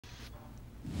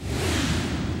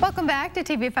Welcome back to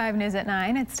TV5 News at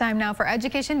 9. It's time now for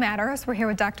Education Matters. We're here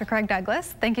with Dr. Craig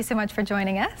Douglas. Thank you so much for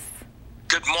joining us.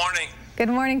 Good morning. Good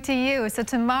morning to you. So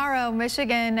tomorrow,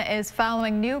 Michigan is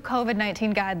following new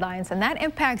COVID-19 guidelines, and that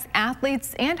impacts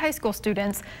athletes and high school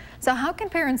students. So how can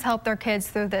parents help their kids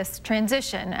through this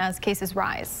transition as cases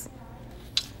rise?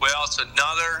 Well, it's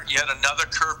yet another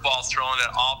curveball thrown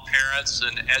at all parents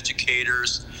and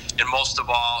educators, and most of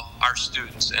all, our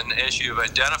students. And as you've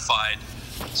identified,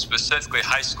 specifically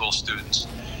high school students,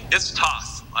 it's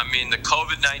tough. I mean, the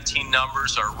COVID-19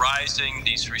 numbers are rising.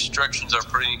 These restrictions are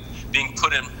being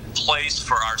put in place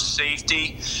for our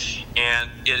safety, and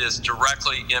it is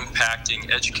directly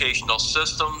impacting educational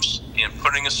systems and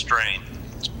putting a strain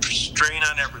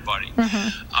on everybody.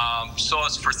 So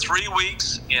it's for 3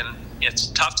 weeks, and it's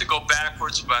tough to go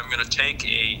backwards, but I'm going to take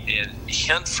a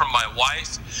hint from my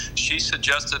wife. She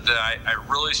suggested that I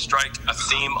really strike a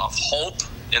theme of hope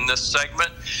in this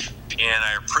segment, and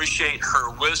I appreciate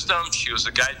her wisdom. She was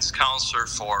a guidance counselor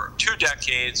for 2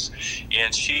 decades,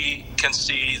 and she can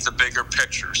see the bigger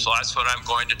picture. So that's what I'm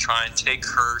going to try and take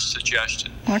her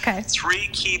suggestion. Okay. 3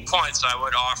 key points I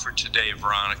would offer today,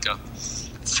 Veronica.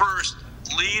 First,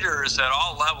 leaders at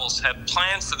all levels have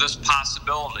planned for this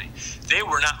possibility. They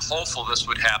were not hopeful this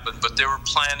would happen, but they were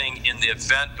planning in the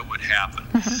event it would happen.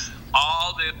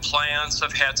 All the plans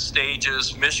have had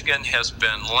stages. Michigan has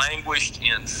been languished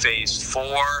in phase 4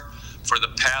 for the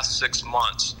past 6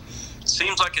 months.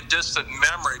 Seems like a distant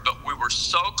memory, but we were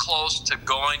so close to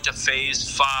going to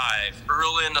phase 5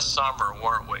 early in the summer,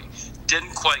 weren't we?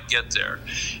 Didn't quite get there.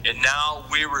 And now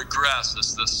we regress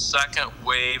as the second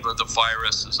wave of the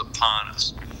virus is upon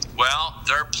us. Well,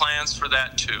 there are plans for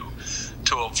that too.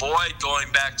 To avoid going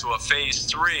back to a phase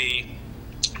 3,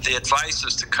 the advice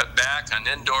is to cut back on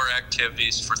indoor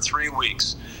activities for 3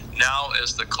 weeks. Now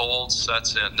as the cold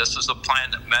sets in, this is a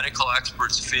plan that medical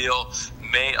experts feel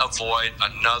may avoid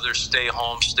another stay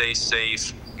home, stay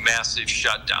safe, massive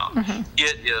shutdown.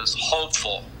 It is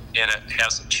hopeful, and it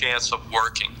has a chance of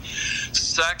working.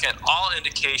 Second, all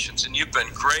indications, and you've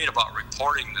been great about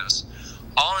reporting this,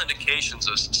 all indications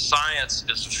is science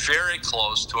is very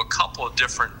close to a couple of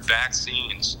different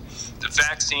vaccines. The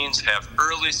vaccines have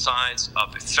early signs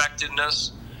of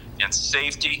effectiveness and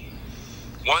safety.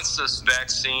 Once this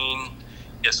vaccine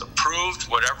is approved,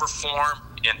 whatever form,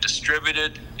 and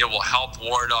distributed, it will help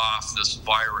ward off this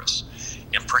virus,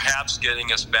 and perhaps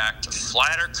getting us back to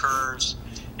flatter curves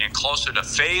and closer to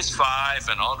phase 5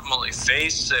 and ultimately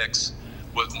phase 6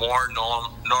 with more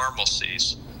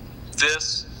normalcies.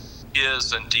 This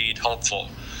is indeed hopeful.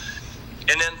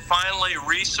 And then finally,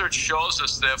 research shows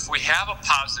us that if we have a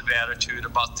positive attitude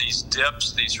about these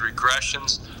dips, these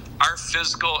regressions, our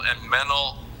physical and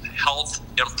mental health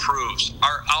improves.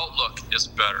 Our outlook is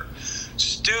better.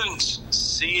 Students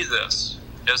see this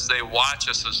as they watch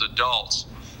us as adults,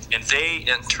 and they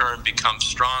in turn become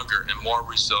stronger and more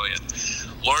resilient.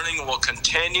 Learning will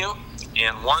continue,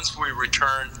 and once we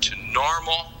return to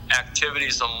normal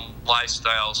activities and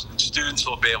lifestyles, students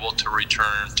will be able to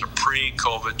return to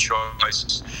pre-COVID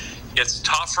choices. It's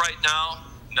tough right now.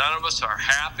 None of us are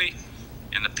happy,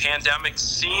 and the pandemic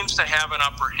seems to have an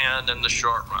upper hand in the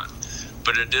short run.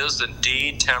 But it is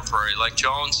indeed temporary. Like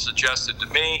Joan suggested to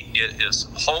me, it is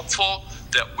hopeful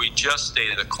that we just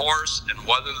stay the course and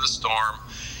weather the storm.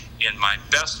 And my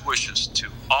best wishes to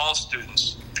all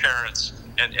students, parents,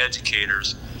 and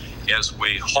educators as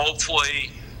we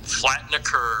hopefully flatten the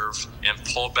curve and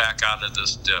pull back out of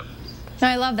this dip.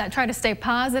 I love that. Try to stay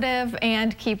positive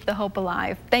and keep the hope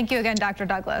alive. Thank you again, Dr.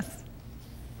 Douglas.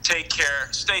 Take care.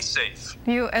 Stay safe.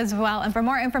 You as well. And for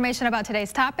more information about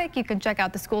today's topic, you can check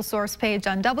out the school source page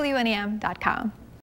on WNEM.com.